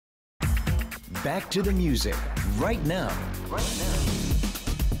back to the music right now.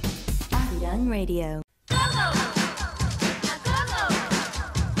 Arirang Radio.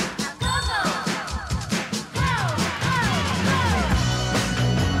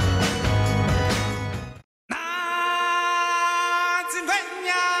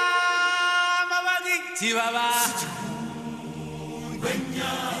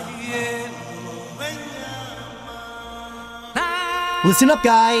 Listen up,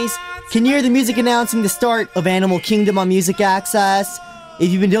 guys! Can you hear the music announcing the start of Animal Kingdom on Music Access? If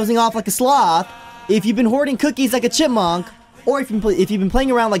you've been dozing off like a sloth, if you've been hoarding cookies like a chipmunk, or if you've been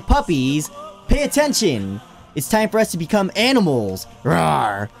playing around like puppies, pay attention! It's time for us to become animals!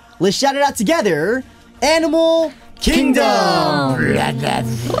 Rawr! Let's shout it out together! Animal Kingdom!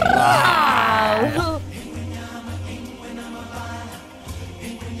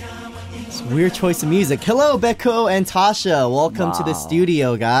 Weird choice of music. Hello, Baekho and Tasha. Welcome to the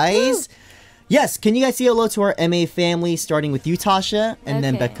studio, guys. Woo. Yes, can you guys say hello to our MA family, starting with you, Tasha, and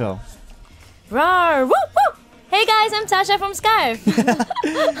then Baekho. Rawr! Woo, woo! Hey guys, I'm Tasha from Scarf.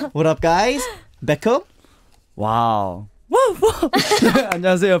 What up, guys? Baekho? Wow. Woo, woo.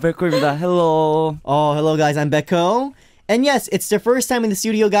 안녕하세요, Baekho입니다. Hello. Oh, hello, guys. I'm Baekho. And yes, it's their first time in the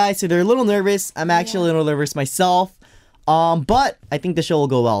studio, guys, so they're a little nervous. I'm actually a little nervous myself. But I think the show will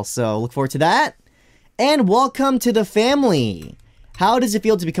go well, so look forward to that. And welcome to the family. How does it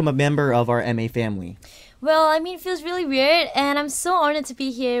feel to become a member of our MA family? Well, I mean, it feels really weird, and I'm so honored to be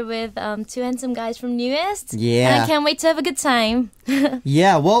here with two handsome guys from EST. Yeah. And I can't wait to have a good time.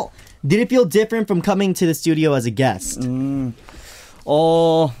 Yeah, well, did it feel different from coming to the studio as a guest? 네,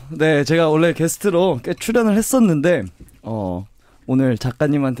 제가 원래 게스트로 꽤 출연을 했었는데, 오늘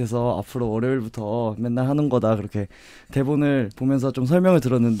작가님한테서 앞으로 월요일부터 맨날 하는 거다 그렇게 대본을 보면서 좀 설명을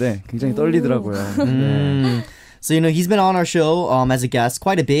들었는데 굉장히 떨리더라고요. So, he's been on our show as a guest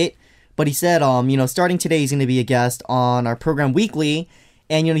quite a bit, but he said, starting today he's going to be a guest on our program weekly,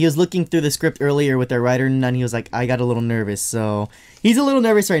 and, he was looking through the script earlier with our writer, and he was like, I got a little nervous, so he's a little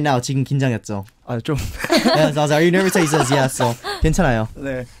nervous right now. 지금 긴장했죠? 좀. Yeah, so I was like, are you nervous? He says, yes, so 괜찮아요.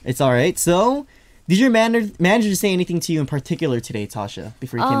 네. It's alright, so... Did your manager say anything to you in particular today, Tasha,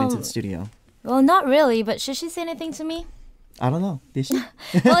 before you came into the studio? Well, not really, but should she say anything to me? I don't know. Did she?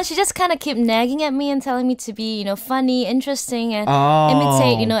 Well, she just kind of kept nagging at me and telling me to be, funny, interesting, and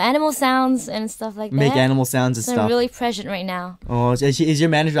imitate, animal sounds and stuff like that. Make animal sounds and so stuff. I'm really pressured right now. Oh, is your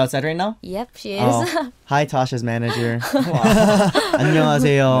manager outside right now? Yep, she is. Oh. Hi, Tasha's manager.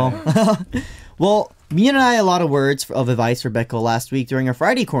 안녕하세요. Well, Minyeon and I had a lot of words of advice for Baekho last week during our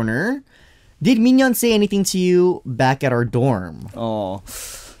Friday Corner. Did Minyeon say anything to you back at our dorm?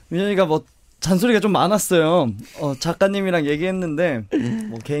 민현이가 잔소리가 좀 많았어요. 작가님이랑 얘기했는데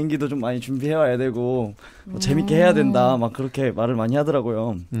개인기도 좀 많이 준비해와야 되고 재밌게 해야 된다 막 그렇게 말을 많이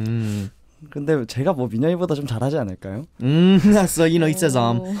하더라고요. 근데 제가 민현이보다 좀 잘하지 않을까요? So he says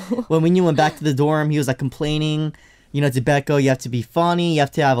when Minyeon went back to the dorm, he was like complaining, to Baekho, you have to be funny, you have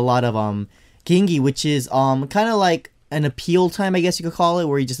to have a lot of 개인기, which is kind of like an appeal time, I guess you could call it,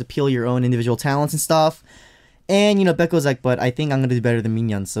 where you just appeal your own individual talents and stuff. And, Baekho's like, but I think I'm going to do better than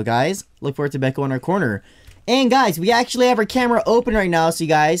Minyeon. So, guys, look forward to Baekho in our corner. And, guys, we actually have our camera open right now. So,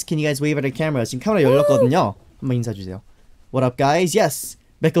 can you guys wave at our camera? 지금 카메라 열렸거든요. 한번 인사주세요. What up, guys? Yes.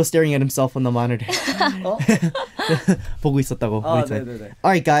 Baekho staring at himself on the monitor. 보고 있었다고. 네네네.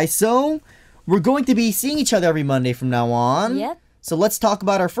 Alright, guys. So, we're going to be seeing each other every Monday from now on. Yep. So let's talk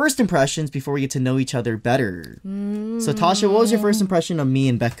about our first impressions before we get to know each other better. So Tasha, what was your first impression of me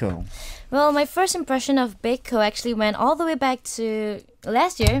and Baekho? Well, my first impression of Baekho actually went all the way back to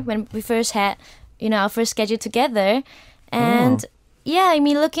last year when we first had, our first schedule together. And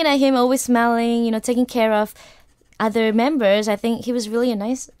looking at him always smiling, taking care of other members, I think he was really a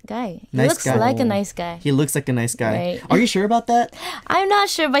nice guy. He looks like a nice guy. He looks like a nice guy. Right. Are you sure about that? I'm not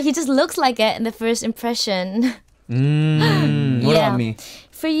sure, but he just looks like it in the first impression. What about me?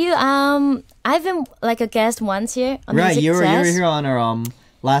 For you, I've been like a guest once here on Music you were Access. here on our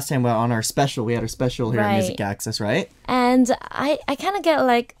last time on our special. We had our special here on Music Access, right? And I kind of get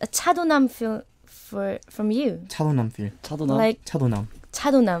like a 차도남 feel from you. 차도남 feel. Like 차도남.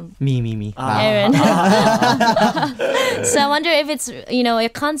 Me. Aron. So I wonder if it's a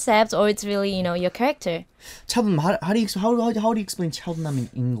concept or it's really your character. 차도남. How do you explain 차도남 in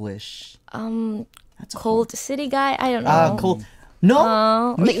English? Cold city guy? I don't know. Cold.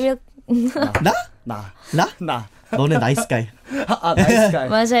 No? Like real. 나? 너는 nice guy. nice guy.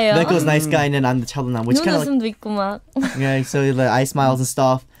 맞아요. Baekho's nice guy and then I'm the 차도남. Which kind of 눈웃음도 있고 막. Yeah, so the eye smiles and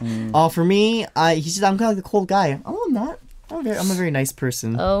stuff. For me, he says I'm kind of like a cold guy. Oh, I'm not. I'm a very nice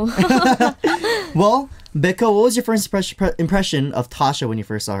person. Oh. Well, Baekho, what was your first impression of Tasha when you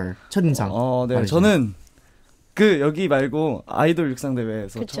first saw her? 첫인상. 네. 말해주세요. 저는 여기 말고 아이돌 육상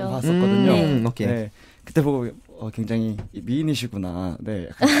대회에서 그쵸. 처음 봤었거든요. 오케이. 네. 그때 보고 굉장히 미인이시구나. 네.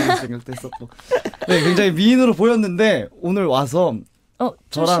 약간 그런 생각도 했었고. 네, 굉장히 미인으로 보였는데 오늘 와서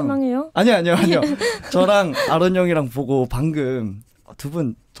좀 실망해요? 아니요. 저랑 아론 형이랑 보고 방금 두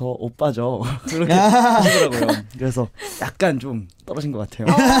분 저 오빠죠. 그렇게 하시더라고요. 그래서 약간 좀 떨어진 것 같아요.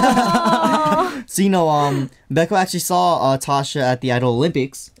 So, Baekho actually saw Tasha at the Idol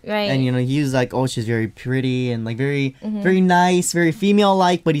Olympics. Right. And, he was like, oh, she's very pretty and, like, very, very nice, very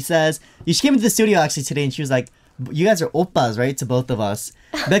female-like. But he says, she came into the studio, actually, today, and she was like, you guys are oppas, right? To both of us.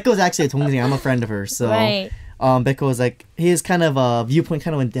 Baekho's actually a 동생. I'm a friend of hers. So, Right. Baekho was like, his kind of viewpoint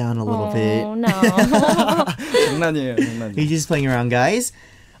kind of went down a little bit. Oh, no. 장난이에요. He's just playing around, guys.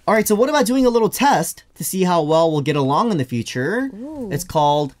 All right, so what about doing a little test to see how well we'll get along in the future? Ooh. It's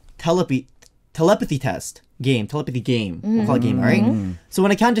called telepathy test game. Telepathy game. We'll call it game, all right? So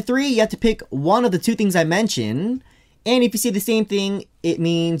when I count to 3, you have to pick one of the 2 things I mentioned. And if you say the same thing, it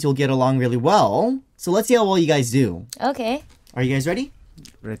means you'll get along really well. So let's see how well you guys do. Okay. Are you guys ready?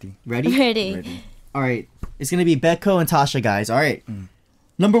 Ready. Ready? Ready. All right. It's going to be Baekho and Tasha, guys. All right.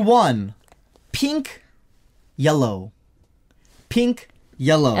 Number 1, pink, yellow. Pink,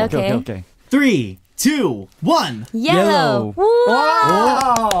 yellow. Okay. 오케이. 3, 2, 1. Yellow. Woo!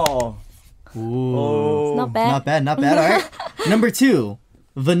 와우. Ooh. Not bad. Not bad. All right. Number 2,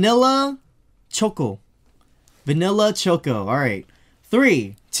 vanilla, choco. Vanilla, choco. All right.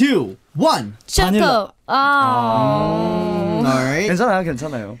 3, 2, 1. Choco. Oh. All right.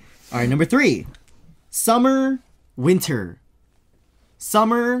 괜찮아요. All right. Number 3, summer, winter.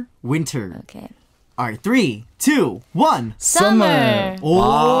 Summer, winter. Okay. All right. 3, 2, 1. Summer. 오.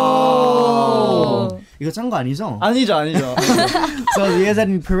 이거 짠 거 아니죠? 아니죠. So you guys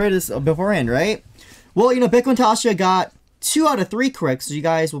hadn't prepared this beforehand, right? Well, Baekho and Tasha got 2 out of 3 correct, so you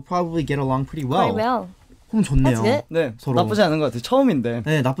guys will probably get along pretty well. Quite well. 그럼 좋네요. That's good. 네, 서로. 나쁘지 않은 것 같아요. 처음인데.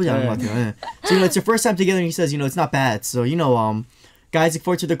 네, 나쁘지 않은 것 같아요. 네. So, it's your first time together, and he says, it's not bad. So, guys look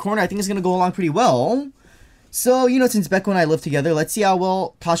forward to the corner. I think it's going to go along pretty well. So, since Baekho and I live together, let's see how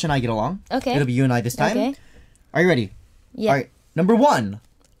well Tasha and I get along. Okay. It'll be you and I this time. Okay. Are you ready? Yeah. All right. Number 1,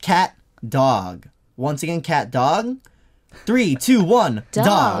 cat, dog. Once again, cat, dog. 3, 2, 1.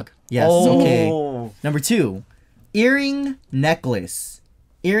 Dog. Yes, 오. okay. Number 2, earring, necklace.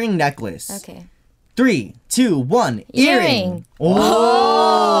 Earring, necklace. Okay. 3, 2, 1. Earring.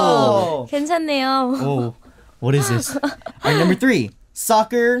 Oh. 괜찮네요. Oh, what is this? All right, number 3,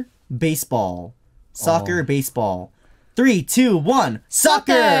 soccer, baseball. Soccer, baseball. 3, 2, 1.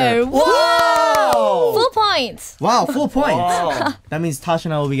 Soccer. Whoa! Full points. Wow, full points. Wow. That means Tasha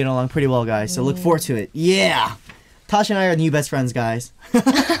and I will be getting along pretty well, guys. So look forward to it. Yeah. Tasha and I are new best friends, guys.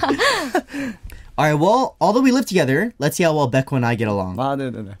 All right, well, although we live together, let's see how well Baekho and I get along.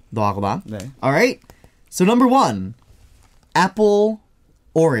 네네네. 너하고 나. 네. All right. So number 1, apple,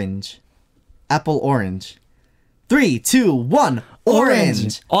 orange. Apple, orange. 3, 2, 1.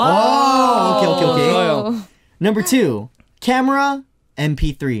 Orange. Oh, okay. 좋아요. Number 2, camera,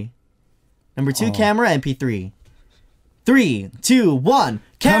 MP3. Number 2, camera, MP3. 3, 2, 1.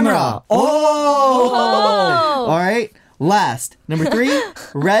 Camera. Oh. All right. Last. Number 3,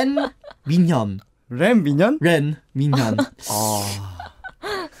 ren, 민현. 램 민현? ren, 민현.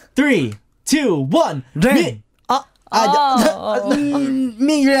 3, 2, 1. 램.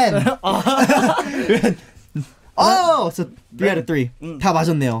 미ren. Oh, so 3 out of 3. 다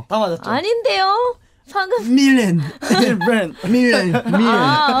맞았네요. 다 맞았죠. 아닌데요. 방금. 미ren. 램. 미ren.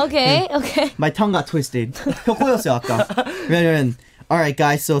 아, okay. My tongue got twisted. 혀 꼬였어요, 아까. ren. All right,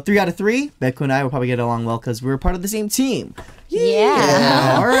 guys. So 3 out of 3. Baekho and I will probably get along well because we're part of the same team.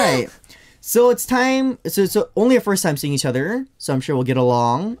 Yeah. All right. So it's time. So only our first time seeing each other. So I'm sure we'll get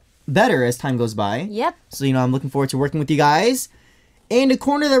along better as time goes by. Yep. So I'm looking forward to working with you guys. And the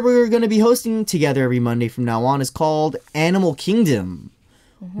corner that we're going to be hosting together every Monday from now on is called Animal Kingdom.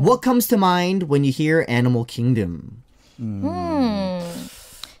 What comes to mind when you hear Animal Kingdom? When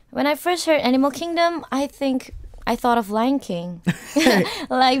I first heard Animal Kingdom, I thought of Lion King.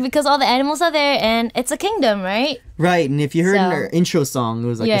 Because all the animals are there and it's a kingdom, right? Right, and if you heard in So- our intro song, it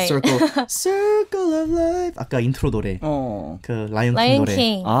was like Yeah. a circle of life. 아까 인트로 노래. 그 라이언 킹 Lion 노래.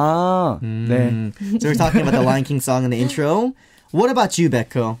 King. 아, 네. So we're talking about the Lion King song in the intro. What about you,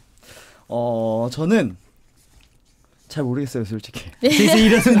 Baekho? 저는 잘 모르겠어요, 솔직히. He said he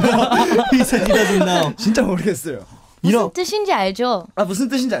doesn't know. He said he doesn't know. 진짜 모르겠어요. You know, 무슨 뜻인지 알죠? 무슨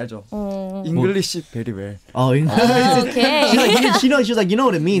뜻인지 알죠? English very well. oh, Okay. she was like, you know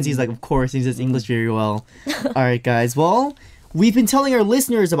what it means? He's like, of course. He says English very well. All right, guys. Well, we've been telling our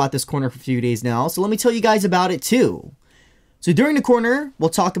listeners about this corner for a few days now, so let me tell you guys about it too. So during the corner, we'll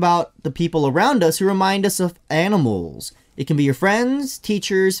talk about the people around us who remind us of animals. It can be your friends,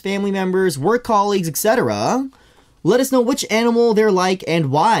 teachers, family members, work colleagues, etc. Let us know which animal they're like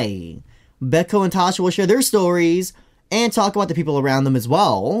and why. Baekho and Tasha will share their stories and talk about the people around them as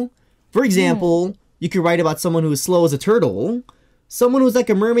well. For example, you could write about someone who is slow as a turtle, someone who's like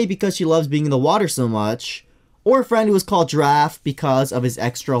a mermaid because she loves being in the water so much, or a friend who is called Giraffe because of his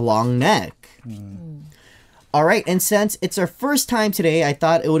extra long neck. Alright, and since it's our first time today, I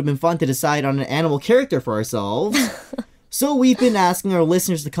thought it would have been fun to decide on an animal character for ourselves. So we've been asking our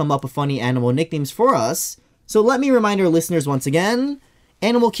listeners to come up with funny animal nicknames for us. So let me remind our listeners once again,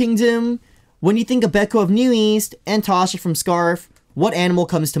 Animal Kingdom, when you think of Baekho of New East and Tasha from Scarf, what animal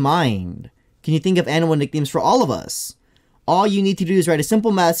comes to mind? Can you think of animal nicknames for all of us? All you need to do is write a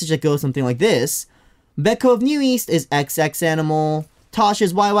simple message that goes something like this. Baekho of New East is XX animal, Tasha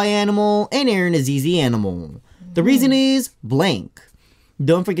is YY animal, and Aron is ZZ animal. The reason is blank.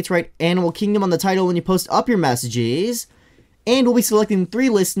 Don't forget to write Animal Kingdom on the title when you post up your messages. And we'll be selecting 3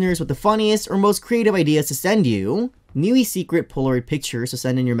 listeners with the funniest or most creative ideas to send you New secret Polaroid pictures, so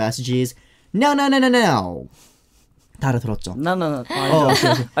send in your messages now. 다 알아들었죠? No. Okay.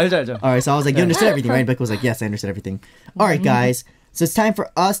 알죠. Alright, so I was like, you understood everything, right? Becca was like, yes, I understood everything. Alright, guys. So it's time for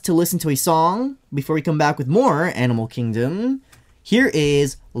us to listen to a song before we come back with more Animal Kingdom. Here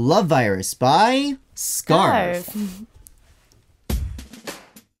is Love Virus by Scarf.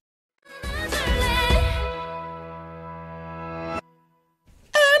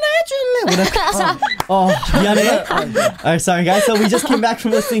 미안해. Alright, sorry guys. So we just came back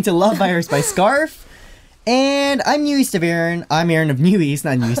from listening to Love Virus by Scarf. And I'm New East of Aron. I'm Aron of New East,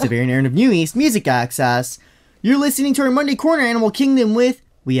 not New East of Aron. Aron of New East, Music Access. You're listening to our Monday Corner Animal Kingdom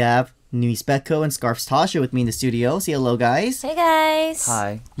we have New East Baekho and Scarf's Tasha with me in the studio. Say hello, guys. Hey guys.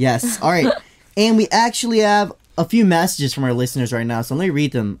 Hi. Yes, alright. And we actually have a few messages from our listeners right now, so let me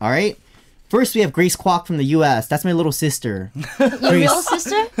read them, alright? First, we have Grace Kwok from the US. That's my little sister. Your real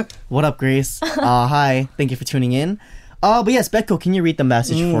sister? What up, Grace? Hi. Thank you for tuning in. But yes, Baekho, can you read the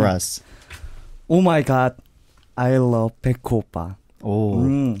message for us? Oh my god, I love Baekho 오빠.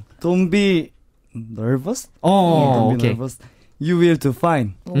 Oh. Don't be nervous. Oh, Don't be okay. nervous. You will do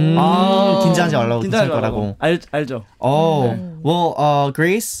fine. 긴장하지 말라고. 긴장하지 거라고. 말라고. 알죠. Oh. Well,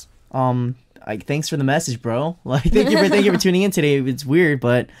 Grace, thanks for the message, bro. Like, thank you for tuning in today. It's weird,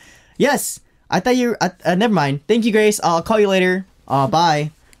 but yes, I thought you. Never mind. Thank you, Grace. I'll call you later.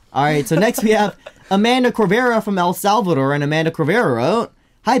 Bye. All right. So next we have Amanda Corvera from El Salvador, and Amanda Corvera wrote,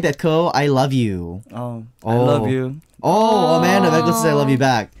 "Hi, Baekho. I love you." I love you. Oh, Amanda, Baekho says I love you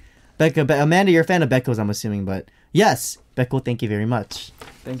back. Amanda, you're a fan of Baekho's, I'm assuming, but yes, Baekho, thank you very much.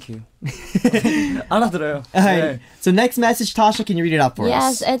 Thank you. 알아들어요. All right. So next message, Tasha, can you read it out for us?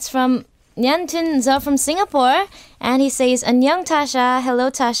 Yes, it's from Nyan Tin Zo from Singapore, and he says, "Annyeong Tasha,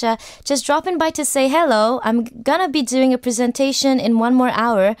 hello Tasha, just dropping by to say hello. I'm gonna be doing a presentation in 1 more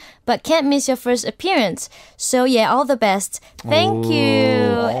hour, but can't miss your first appearance. So yeah, all the best. Thank you.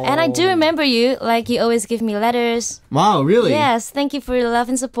 And I do remember you, like you always give me letters. Wow, really? Yes, thank you for your love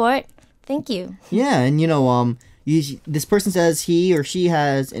and support. Thank you. Yeah, and this person says he or she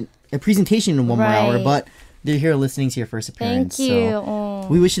has a presentation in 1 more hour, Right. but they're here listening to your first appearance. Thank you. So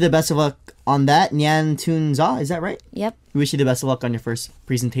we wish you the best of luck on that. Nyan Tun Za, is that right? Yep. We wish you the best of luck on your first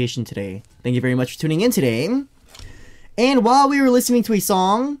presentation today. Thank you very much for tuning in today. And while we were listening to a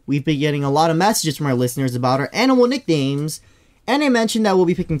song, we've been getting a lot of messages from our listeners about our animal nicknames. And I mentioned that we'll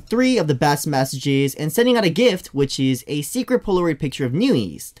be picking 3 of the best messages and sending out a gift, which is a secret Polaroid picture of New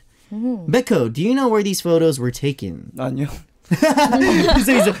East. Baekho, do you know where these photos were taken? 아니요.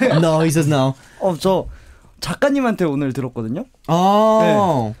 No, he says no. 저 작가님한테 오늘 들었거든요.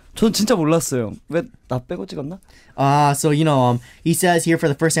 Oh. 전 진짜 몰랐어요. 왜 나 빼고 찍었나? So he says here for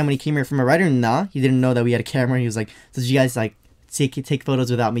the first time when he came here from a writer, he didn't know that we had a camera. He was like, so did you guys like take photos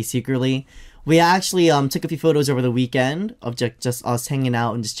without me secretly? We actually took a few photos over the weekend of just us hanging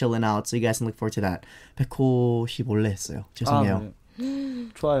out and just chilling out. So you guys can look forward to that. 백호 씨 몰래 했어요. 죄송해요. 네.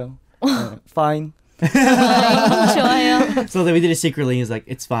 좋아요. Fine. 좋아요. So then we did it secretly. He was like,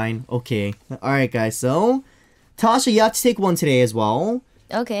 it's fine. Okay. Alright, guys. So, Tasha, you have to take one today as well.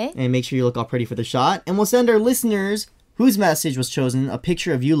 Okay. And make sure you look all pretty for the shot. And we'll send our listeners whose message was chosen a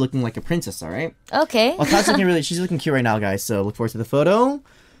picture of you looking like a princess, alright? Okay. Well, Tasha's looking she's looking cute right now, guys. So look forward to the photo.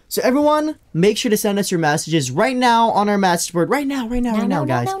 So everyone, make sure to send us your messages right now on our message board. Right now, guys.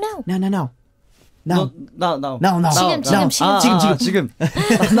 No. No. 지금.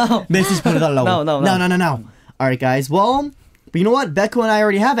 메시지 보내달라고. No. Alright, guys. Well, but you know what? Baekho and I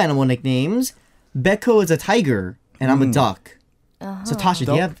already have animal nicknames. Baekho is a tiger, and I'm a duck. So Tasha,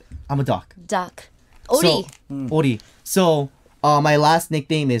 do you have? I'm a duck. Duck. Ori. So, Ori. So my last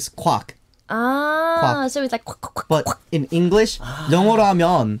nickname is Quack. Ah, so it's like quack, quack, quack. But in English, 영어로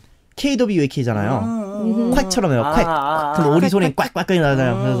하면 KWAK잖아요. 콱처럼 해요. 콱. 그럼 오리 소리는 꽉꽉거리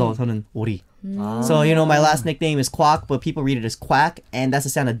나잖아요. 그래서 저는 오리. So my last nickname is Quack, but people read it as Quack, and that's the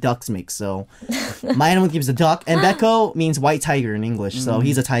sound that ducks make. So my animal nickname is a duck, and Baekho means white tiger in English. So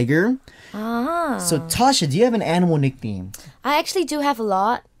he's a tiger. So Tasha, do you have an animal nickname? I actually do have a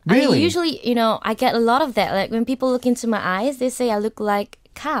lot. Really? I usually, I get a lot of that. Like when people look into my eyes, they say I look like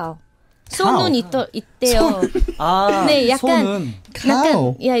cow. 소눈 있대요. 네, 약간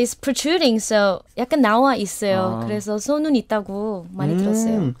Cow. yeah, it's protruding, so 약간 나와 있어요. 그래서 소눈 있다고 많이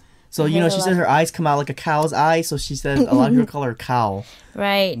들었어요. So she said her eyes come out like a cow's eye, so she said a lot of people call her cow.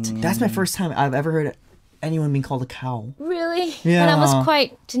 Right. That's my first time I've ever heard anyone being called a cow. Really? Yeah. And I was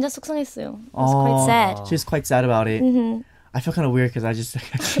quite 진짜 속상했어요. I was quite sad. She was quite sad about it. I felt kind of weird because I just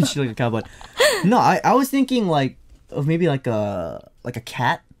she looked like a cow, but no, I was thinking like of maybe like a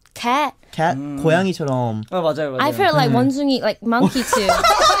cat. Cat. 고양이처럼. 맞아요. I felt like 원숭이, like monkey too. So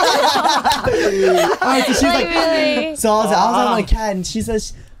she's like really. So I was like a cat, and she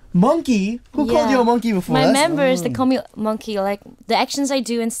says, "Monkey? Who called you a monkey before?" My members, they call me monkey. Like the actions I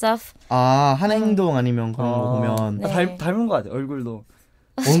do and stuff. 하는 행동 아니면 그런 거 보면 닮은 거 같아요. 얼굴도.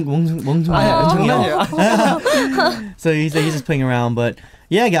 멍청이요. 장난이에요. So he's just playing around, but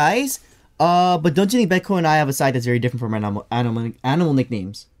yeah, guys. But don't you think Baekho and I have a side that's very different from our animal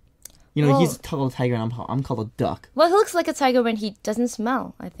nicknames? He's called a tiger and I'm called a duck. Well, he looks like a tiger when he doesn't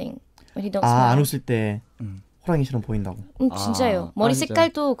smell, I think. When he don't smell. 안 웃을 때 호랑이처럼 보인다고. 진짜요. 머리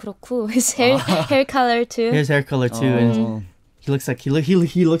색깔도 그렇고 his hair color too. His hair color too, and he looks like he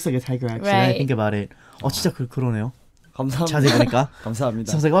looks like a tiger actually. When I think about it. 진짜 그러네요. 감사합니다. 자세히 보니까.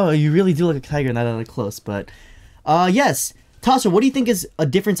 감사합니다. So I was like, oh, you really do look like a tiger, not that close. But yes, Tasha, what do you think is a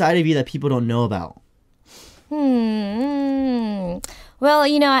different side of you that people don't know about? Well,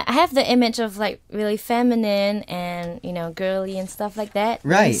 I have the image of like really feminine and, girly and stuff like that.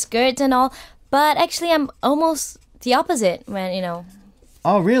 Right. Skirts and all. But actually, I'm almost the opposite when,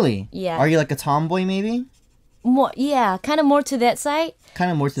 Oh, really? Yeah. Are you like a tomboy maybe? more, yeah, kind of more to that side.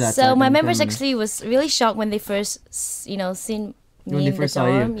 Kind of more to that So side. my than members feminine. actually was really shocked when they first, seen When me they in first the saw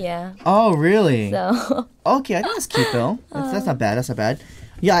you. dorm. Yeah. Oh, really? So Okay, I think that's cute though. That's not bad. That's not bad.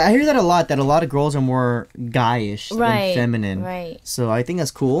 Yeah, I hear that a lot. That a lot of girls are more guyish Right, than feminine. right. So I think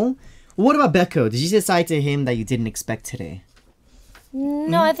that's cool. What about Baekho? Did you see a side to him that you didn't expect today?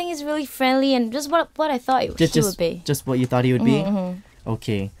 no, I think he's really friendly and just what I thought he would be. Just what you thought he would be.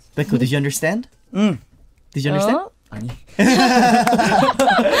 Okay, Baekho, did you understand? Did you understand? 아니.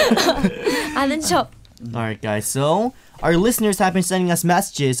 아는 척. All right, guys. So our listeners have been sending us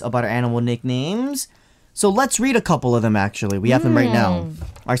messages about our animal nicknames. So let's read a couple of them. Actually, we have them right now.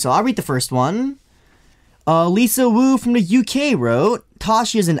 All right, so I'll read the first one. Lisa Wu from the UK wrote,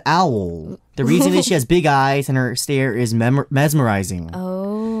 Tasha is an owl. The reason is she has big eyes and her stare is mesmerizing.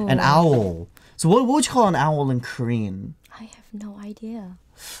 Oh. An owl. So what would you call an owl in Korean? I have no idea.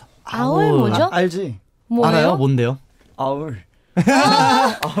 Owl. 아울 뭐죠? 알지? 알아요? 뭐예요? 뭔데요? 아울.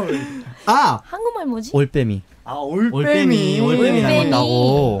 아! 한국말 뭐지? 올빼미. 아, 올빼미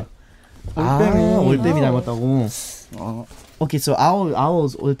닮았다고. 올빼미 닮았다고. Okay, so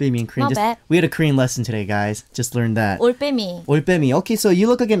owl's 올빼미 in Korean. Not bad. We had a Korean lesson today, guys. Just learned that. 올빼미. 올빼미. Okay, so you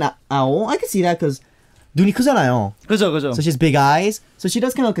look like an owl. I can see that because 눈이 크잖아요. 그죠. So she has big eyes. So she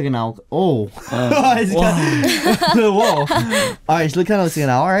does kind of look like an owl. Oh. Whoa. All right, she kind of looks like an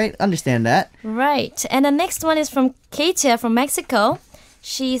owl. All right, understand that. Right. And the next one is from Katia from Mexico.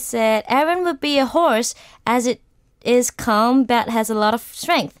 She said, Aron would be a horse as it is calm but has a lot of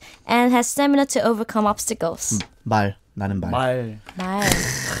strength and has stamina to overcome obstacles. 말. 나는 말. 말.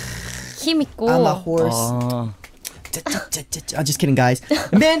 힘 있고. I'm a horse. I'm just kidding, guys.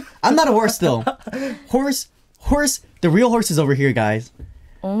 Man, I'm not a horse though. Horse. The real horse is over here, guys.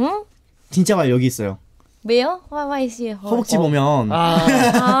 진짜 말 여기 있어요. 왜요? Why is he a horse? 허벅지 보면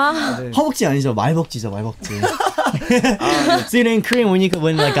네. 허벅지 아니죠, 말벅지죠, 말벅지. So in Korean,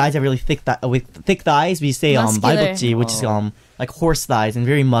 when like guys have really thick thighs, we say Muscular. 말벅지, which is like horse thighs and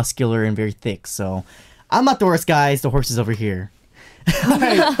very muscular and very thick. So I'm not the horse, guys. The horse is over here.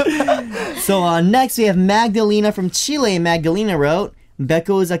 Right. So next we have Magdalena from Chile. Magdalena wrote,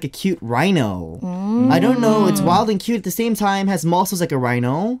 Baekho is like a cute rhino. I don't know, it's wild and cute at the same time, has muscles like a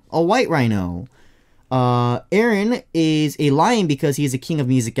rhino, a white rhino. Aron is a lion because he is a king of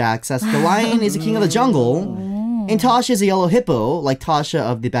music acts. As the lion is a king of the jungle. And Tasha is a yellow hippo, like Tasha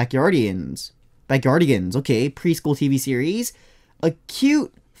of the Backyardigans. Okay, preschool TV series. A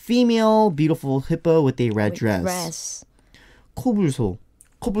cute, female, beautiful hippo with a red dress. 코불소.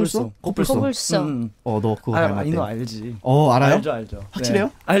 코불소? 코불소. 너 그거 아, 닮았대. 이거 알지. 알아요? 알죠. 확실해요?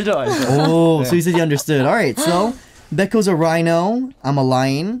 네. 알죠. Oh, so he said he understood. All right, so Baekho's a rhino. I'm a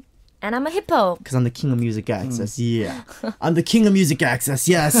lion. And I'm a hippo. Because I'm the king of music access. Yeah. I'm the king of music access.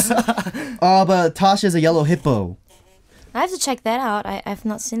 Yes. But Tasha's a yellow hippo. I have to check that out. I've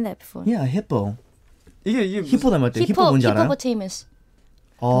not seen that before. Yeah, hippo. 이게 히포 닮았대. 히포 뭔지 알아요? Hippopotamus.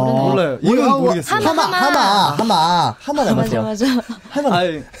 몰라요. 이건 모르겠어요. 하마 닮았대요. 맞아.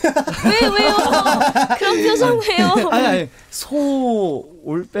 아니, 왜요? 그런 표정 왜요? 아니, 소,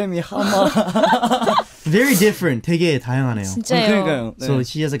 올빼미, 하마. Very different. 되게 다양하네요. 진짜요. 그러니까요. 네. So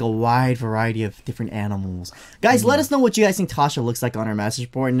she has like a wide variety of different animals. Guys, let us know what you guys think Tasha looks like on our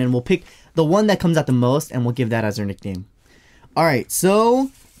message board, and then we'll pick the one that comes out the most, and we'll give that as our nickname. All right, so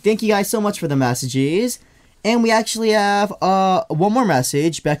thank you guys so much for the messages. And we actually have one more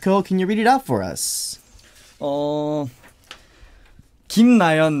message. Baekho, can you read it out for us?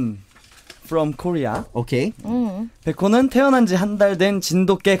 김나연 from Korea. Okay. 백호는 태어난 지 한 달 된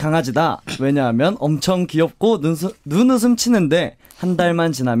진돗개 강아지다. 왜냐하면 엄청 귀엽고 눈웃음 치는데 한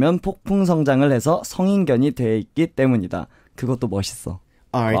달만 지나면 폭풍 성장을 해서 성인견이 돼 있기 때문이다. 그것도 멋있어.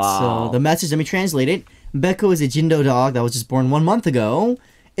 All right, Wow. so the message, let me translate it. Baekho is a Jindo dog that was just born 1 month ago.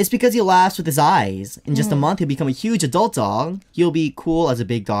 It's because he laughs with his eyes. In just a month, he'll become a huge adult dog. He'll be cool as a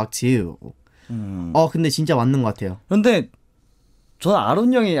big dog, too. 근데 진짜 맞는 것 같아요. 근데 저는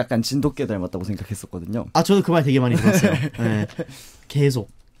아론 형이 약간 진돗개 닮았다고 생각했었거든요. 저도 그 말 되게 많이 들었어요. 네. 계속.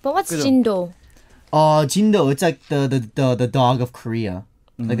 But what's 그죠? Jindo? Jindo, it's like the dog of Korea.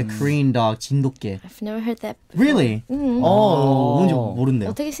 Like the Korean dog, 진돗개. I've never heard that before. Really? 뭔지 모른대요.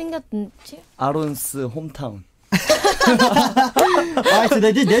 어떻게 생겼는지? 아론스 홈타운. Alright, so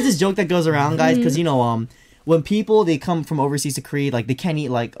there's this joke that goes around, guys, because you know, when people they come from overseas to Korea, like they can't eat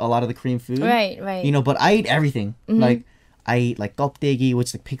like a lot of the Korean food, Right. You know, but I eat everything. Like I eat like 껍데기, which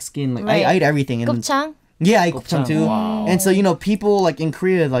is like pig skin. Like Right. I eat everything. And 곱창? yeah, I eat 곱창 too. Wow. And so you know, people like in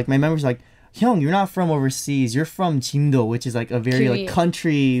Korea, like my members, are like, Hyung, you're not from overseas. You're from Jindo, which is like a very like Korea.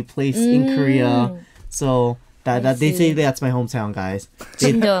 country place in Korea. So that they say see. that's my hometown, guys.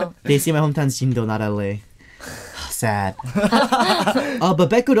 Jindo. They say my hometown's Jindo, not LA. Sad. But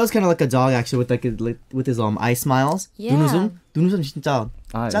Baekho does kind of like a dog actually with his eye smiles. Yeah. 눈웃음 진짜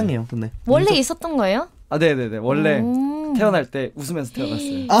아, 예. 짱이에요. 근데 원래 있었던 거예요? 아, 네네네. 원래 태어날 때 웃으면서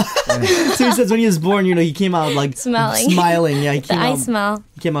태어났어요. So he says when he was born, you know, he came out like Smiling. Yeah, he The came eye out. smile.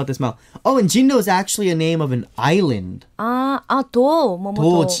 He came out with a smile. Oh, and Jindo is actually a name of an island. 도.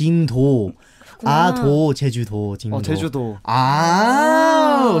 진도. 도, 제주도, 진도. 제주도.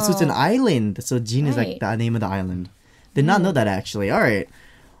 So it's an island. So Jin is like Right. the name of the island. Did not know that actually. All right.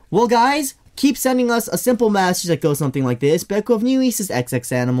 Well, guys, keep sending us a simple message that goes something like this. Baekho of New East is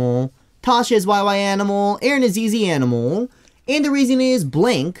XX Animal. Tasha is YY Animal. Aron is ZZ Animal. And the reason is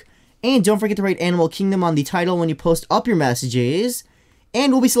blank. And don't forget to write Animal Kingdom on the title when you post up your messages.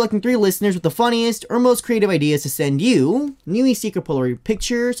 And we'll be selecting 3 listeners with the funniest or most creative ideas to send you New East Secret Polaroid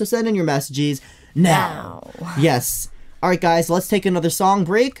picture. So send in your messages now. Yes. All right, guys, let's take another song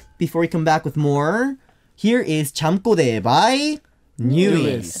break before we come back with more. Here is 잠꼬대 by New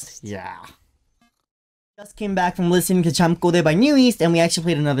East. Yeah. Just came back from listening to 잠꼬대 by New East, and we actually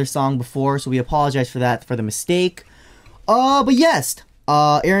played another song before, so we apologize for that, for the mistake. But yes,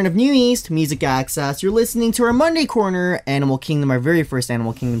 Aron of New East, Music Access. You're listening to our Monday Corner, Animal Kingdom, our very first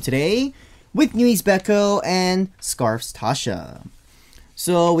Animal Kingdom today, with New East Baekho and Scarf's Tasha.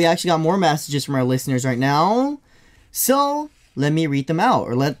 So we actually got more messages from our listeners right now. So let me read them out,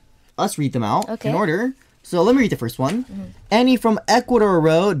 or let us read them out in order. So let me read the first one. Annie from Ecuador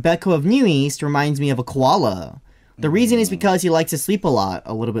wrote, Baekho of New East reminds me of a koala. The reason is because he likes to sleep a lot,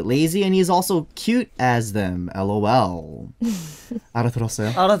 a little bit lazy, and he's also cute as them. LOL.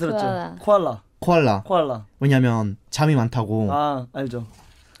 알아들었어요? 알아들었죠. 코알라. 왜냐면 잠이 많다고. 아, 알죠.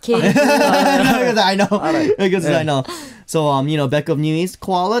 Because I know. Because 네. I know. So you know, Baekho of New East,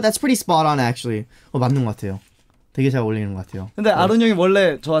 koala. That's pretty spot on actually. 맞는 것 같아요. 되게 잘 어울리는 것 같아요. 근데 아론 형이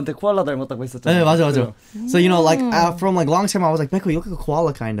원래 저한테 코알라 닮았다고 했었잖아요. 네, 맞아. So you know, like from like long time, I was like, Baekho, you look like a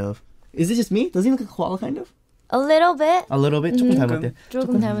koala kind of. Is it just me? Does he look like a koala kind of? A little bit. A little bit. 조금 닮았대.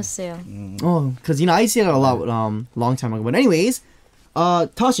 조금 닮았어요. Oh, because you know I see it a lot long time ago. But anyways,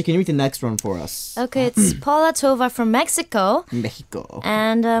 Tasha, can you read the next one for us? Okay, it's Paula Tova from Mexico. Mexico.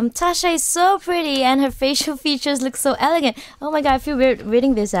 And Tasha is so pretty and her facial features look so elegant. Oh my god, I feel weird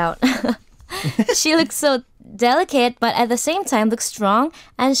reading this out. She looks so delicate, but at the same time looks strong,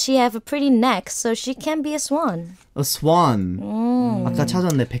 and she have a pretty neck, so she can be a swan. A swan. 아까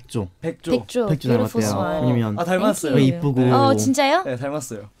찾았네, 백조. 백조. Beautiful 닮았대요. swan. 왜냐면 닮았어요. 왜 이쁘고. 진짜요? 네,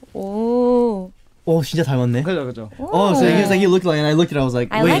 닮았어요. 오. 오 진짜 닮았네. 그죠. Oh, so he was like, you look like, and I looked at it, I was like,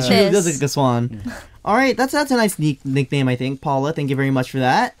 I wait, like she really does this. look like a swan. All right, that's a nice nickname, I think. Paula, thank you very much for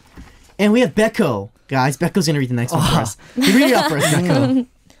that. And we have Baekho. Guys, Baekho's gonna read the next one for us. You read it out for us, Baekho.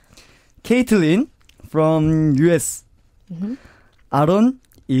 Caitlin from US. Aron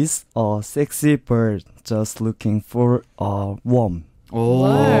is a sexy bird just looking for a worm.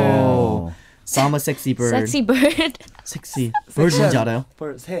 Oh, so I'm a sexy bird. Sexy bird. Sexy. bird 뭔지 알아요?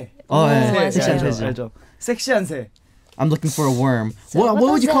 새. Oh, yeah. 맞아요. 섹시한 알죠, 새죠. 알죠. 섹시한 새. I'm looking for a worm. So what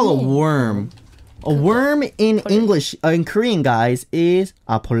what would does you call that a mean? worm? A worm in English, in Korean, guys, is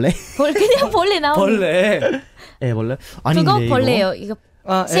벌레. 그냥 벌레 나오는. 벌레. 벌레? 아닌데 그거 이거. 벌레요. 이거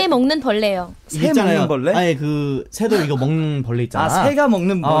새 먹는 벌레요. 새 있잖아요. 먹는 벌레? 아니 그 새도 이거 먹는 벌레 있잖아. 아, 새가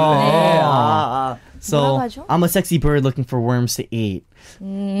먹는 벌레. 아. So 뭐라고 하죠? I'm a sexy bird looking for worms to eat.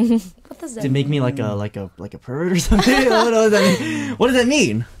 What does that To make me like a pervert or something. What does that mean? What does that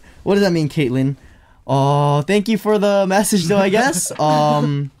mean? What does that mean, Caitlin? Thank you for the message, though. I guess.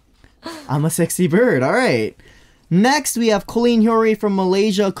 I'm a sexy bird. All right. Next, we have Colleen Hyori from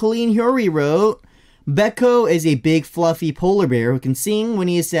Malaysia. Colleen Hyori wrote, Baekho is a big, fluffy polar bear who can sing when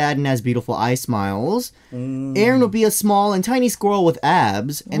he is sad and has beautiful eye smiles. Aron will be a small and tiny squirrel with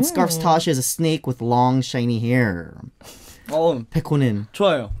abs, and Scarf's Tasha is a snake with long, shiny hair. 백호는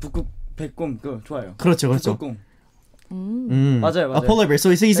좋아요. 북극 백곰 그 좋아요. 그렇죠. 북극곰. 맞아요. A polar bear. So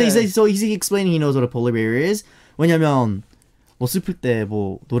he's explaining he knows what a polar bear is. 왜냐면 뭐 슬플 때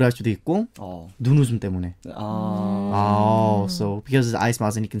뭐 노래할 수도 있고 눈웃음 때문에. So because his eye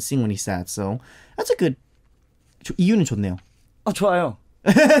smiles and he can sing when he's sad. So that's a good. 이유는 좋네요. 좋아요.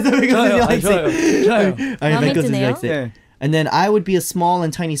 좋아요. 좋아요. 마음에 드네요. 네. And then I would be a small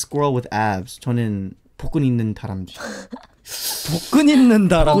and tiny squirrel with abs. 저는 복근 있는 다람쥐. 복근 있는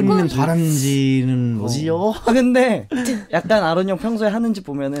다람쥐. 복근 있는 다람쥐는 뭐지요? 근데 약간 아론 형 평소에 하는지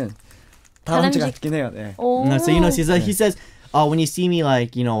보면은 다람쥐 다람쥐. 같긴 해요. 네. So he says when you see me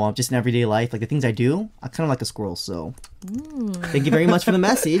like just in everyday life, like the things I do, I kind of like a squirrel. So thank you very much for the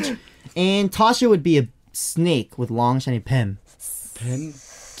message. And Tasha would be a snake with long shiny 뱀. 뱀.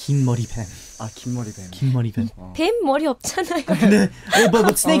 긴 머리 뱀. 긴 머리 뱀. 긴 머리 뱀. 뱀 머리 없잖아요.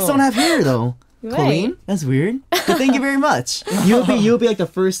 But snakes don't have hair though. Right. Colleen, that's weird. But thank you very much. You'll be like the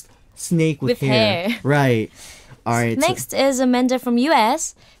first snake with hair. Right. All right. Next is Amanda from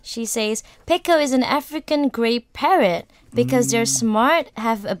US. She says, Baekho is an African gray parrot because they're smart,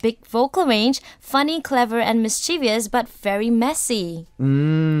 have a big vocal range, funny, clever, and mischievous, but very messy.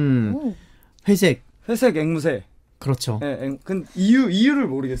 회색. 회색 앵무새. 그렇죠. 네, 근데 이유를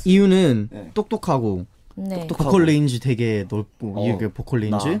모르겠어요. 이유는 네. 똑똑하고 네. 보컬 레인지 되게 넓고 이게 보컬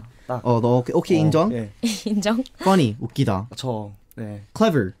레인지. 너 오케이 인정. 예. 인정? Funny 웃기다. 네.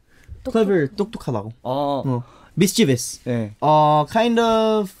 Clever. Clever 똑똑하다고. Mischievous. 네. Kind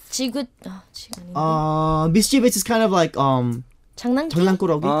of. 지구 아닌데. Mischievous is kind of like 장난기?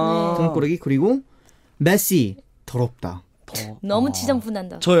 장난꾸러기. 장난꾸러기. 그리고 messy 더럽다. 너무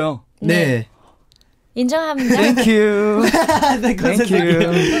지저분한다. 저요. 네. 인정합니다. Thank you. Thank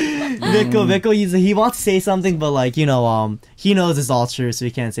you. Baekho, he wants to say something, but like he knows it's all true, so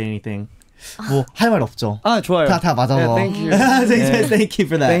he can't say anything. 뭐 할 말 없죠. 좋아요. 다 맞아서. Yeah, thank you. Thank you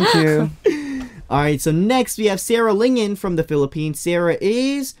for that. Thank you. All right, so next we have Sarah Lingen from the Philippines. Sarah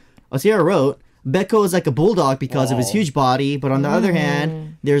wrote, Baekho is like a bulldog because of his huge body, but on the other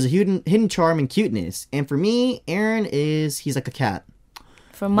hand, there's a hidden charm and cuteness. And for me, he's like a cat.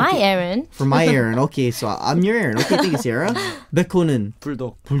 For my Aron. For my Aron. Okay, so I'm your Aron. Okay, thank you, Sarah. 백호는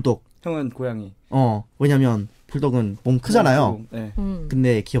불독. 형은 고양이. 왜냐면 불독은 몸 크잖아요. 네.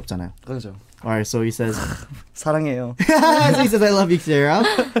 근데 귀엽잖아요. 그렇죠. Alright, so he says, 사랑해요. so he says, I love you, Sarah.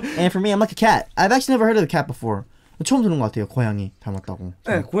 And for me, I'm like a cat. I've actually never heard of the cat before. 처음 듣는 것 같아요. 고양이 닮았다고.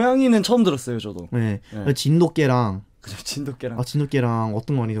 네, 고양이는 처음 들었어요, 저도. 네. 진돗개랑 진돗개랑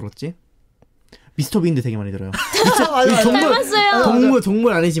어떤 거 많이 들었지? 미스터 빈도 되게 많이 들어요. 닮았어요.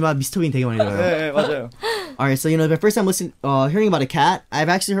 동물 아니지만 미스터 빈 되게 많이 들어요. 네, 맞아요. Alright, so the first time hearing about a cat, I've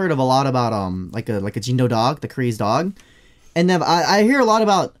actually heard of a lot about like a Jindo dog, the crazed dog, and then I hear a lot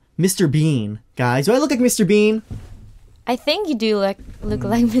about Mr. Bean. Guys, do I look like Mr. Bean? I think you do look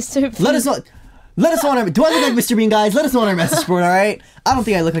like Mr. Bean. Let us know. Do I look like Mr. Bean, guys? Let us know on our message board, alright? I don't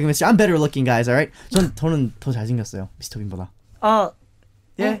think I look like Mr. I'm better looking, guys, alright? 저는 더 잘생겼어요, 미스터 빈보다.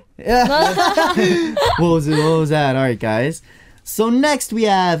 Yeah. What was that? Alright, guys. So next we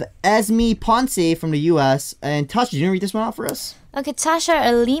have Esme Ponce from the US. And Tasha, you gonna read this one out for us? Okay, Tasha,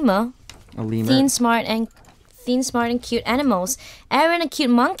 a lemur. A lemur. Thin, smart, and cute animals. Aron, a cute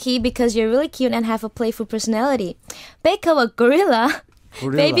monkey because you're really cute and have a playful personality. Baekho, a gorilla.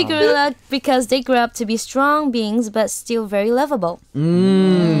 Baby gorilla because they grow up to be strong beings but still very lovable.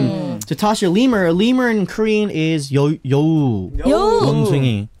 So Tasha, lemur in Korean is 여우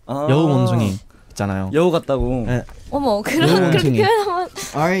원숭이. 여우 원숭이 있잖아요. 여우 같다고. 네. 어머, 그렇게 원숭이. 표현하면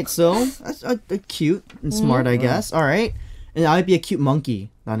Alright, so that's cute and smart, I guess. Alright. And I'd be a cute monkey.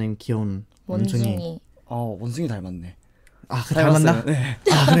 나는 귀여운 원숭이. 원숭이. 원숭이 닮았네. 아, 닮았나? 네.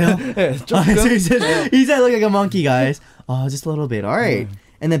 아, 그래요? 네, 조금. So he said look like a monkey, guys. Just a little bit. Alright.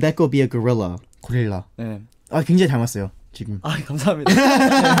 And then Baekho will be a gorilla. 고릴라. 네. 굉장히 닮았어요, 지금. 감사합니다.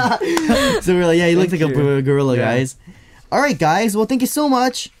 So we're like, yeah, he looks like Thank a you. gorilla, Yeah. guys. Alright, guys. Well, thank you so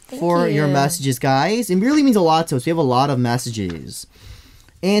much for your you. messages, guys. It really means a lot to us. We have a lot of messages.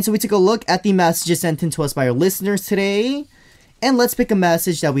 And so we took a look at the messages sent in to us by our listeners today. And let's pick a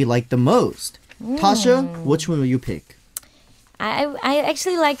message that we like the most. Tasha, which one will you pick? I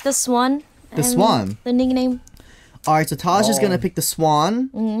actually like the swan. The swan. The nickname. Alright, so Tasha's gonna pick the swan.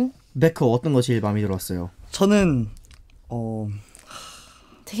 Baekho, 어떤 거 제일 마음에 들었어요? 저는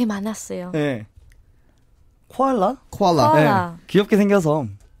되게 많았어요. 네. 코알라? Koala. 코알라. 귀엽게 생겨서.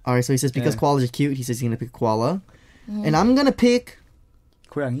 Alright, so he says because Yeah. koalas are cute, he says he's gonna pick koala. And I'm gonna pick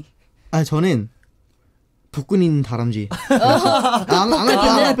고양이. 저는 복근 있는 다람쥐. I'm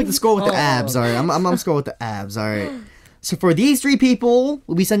gonna pick the squirrel with the abs. Alright, I'm squirrel with the abs. Alright. So for these three people,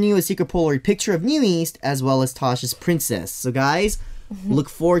 we'll be sending you a secret Polaroid picture of New East as well as Tasha's princess. So guys, look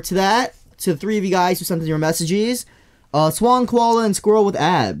forward to that. To the three of you guys who sent us your messages, swan, koala, and squirrel with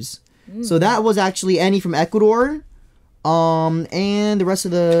abs. So that was actually Annie from Ecuador. And the rest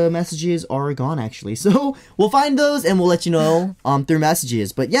of the messages are gone actually. So we'll find those and we'll let you know through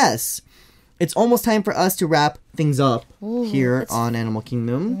messages. But yes, it's almost time for us to wrap things up here on Animal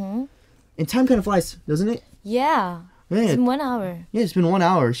Kingdom. And time kind of flies, doesn't it? Yeah. Yeah. It's been 1 hour. Yeah, it's been 1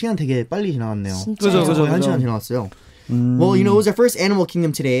 hour. 시간 되게 빨리 지나갔네요. 그죠, 그죠, 거의 한 그죠. 시간 지나갔어요. Well, you know, it was our first Animal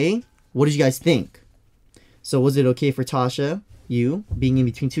Kingdom today. What did you guys think? So was it okay for Tasha, you, being in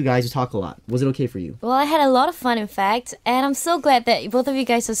between two guys who talk a lot? Was it okay for you? Well, I had a lot of fun, in fact, and I'm so glad that both of you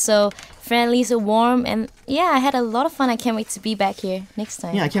guys are so friendly, so warm, and yeah, I had a lot of fun. I can't wait to be back here next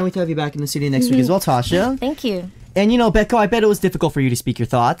time. Yeah, I can't wait to have you back in the studio next week as well, Tasha. Thank you. And you know, Baekho, I bet it was difficult for you to speak your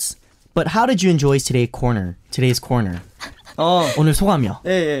thoughts. But how did you enjoy today's corner? 오늘 소감이요.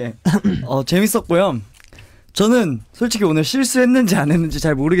 예. 재밌었고요. 저는 솔직히 오늘 실수했는지 안 했는지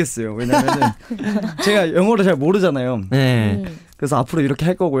잘 모르겠어요. 왜냐면은 제가 영어를 잘 모르잖아요. 네. 그래서 앞으로 이렇게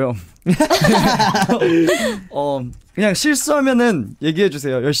할 거고요. 그냥 실수하면은 얘기해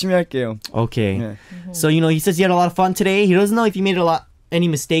주세요. 열심히 할게요. Okay. 네. So, you know, he says he had a lot of fun today. He doesn't know if he made any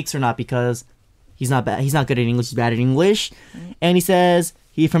mistakes or not because he's not good at English, he's bad at English. And he says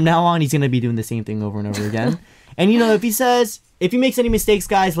from now on he's going to be doing the same thing over and over again. And you know, if he makes any mistakes,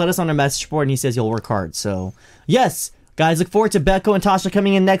 guys, let us on our message board and he says he'll work hard. So, yes, guys, look forward to Baekho and Tasha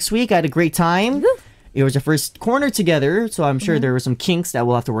coming in next week. I had a great time. It was our first corner together, so I'm sure there were some kinks that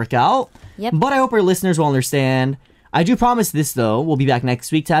we'll have to work out. Yep. But I hope our listeners will understand. I do promise this, though. We'll be back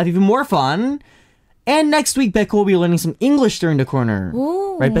next week to have even more fun. And next week, Baekho will be learning some English during the corner.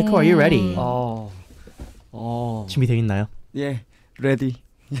 Ooh. Right, Baekho? Are you ready? 준비되어 있나요? 예, ready.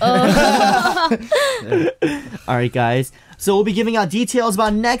 Alright, guys. So we'll be giving out details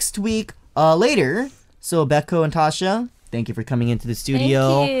about next week later. So Baekho and Tasha, thank you for coming into the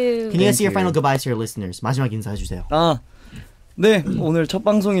studio. Thank you. Can you guys say your Thank you. final goodbyes to your listeners? 마지막 인사해주세요. 네, 오늘 첫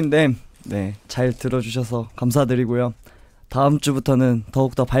방송인데 네, 잘 들어주셔서 감사드리고요. 다음 주부터는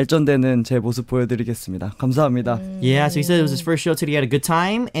더욱더 발전되는 제 모습 보여드리겠습니다. 감사합니다. Yeah, so he said it was his first show today. He had a good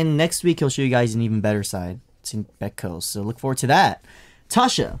time. And next week, he'll show you guys an even better side. It's in Baekho. So look forward to that.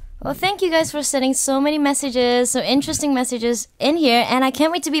 Tasha. Well, thank you guys for sending so many messages, so interesting messages in here, and I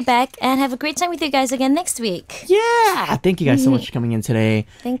can't wait to be back and have a great time with you guys again next week. Yeah. Thank you guys so much for coming in today.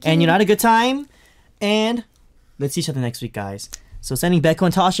 Thank And you. had a good time. And let's see each other next week, guys. So sending Baekho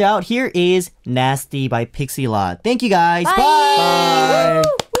and Tasha out, here is Nasty by Pixie Lot. Thank you guys. Bye. Bye.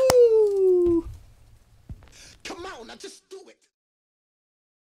 Woo!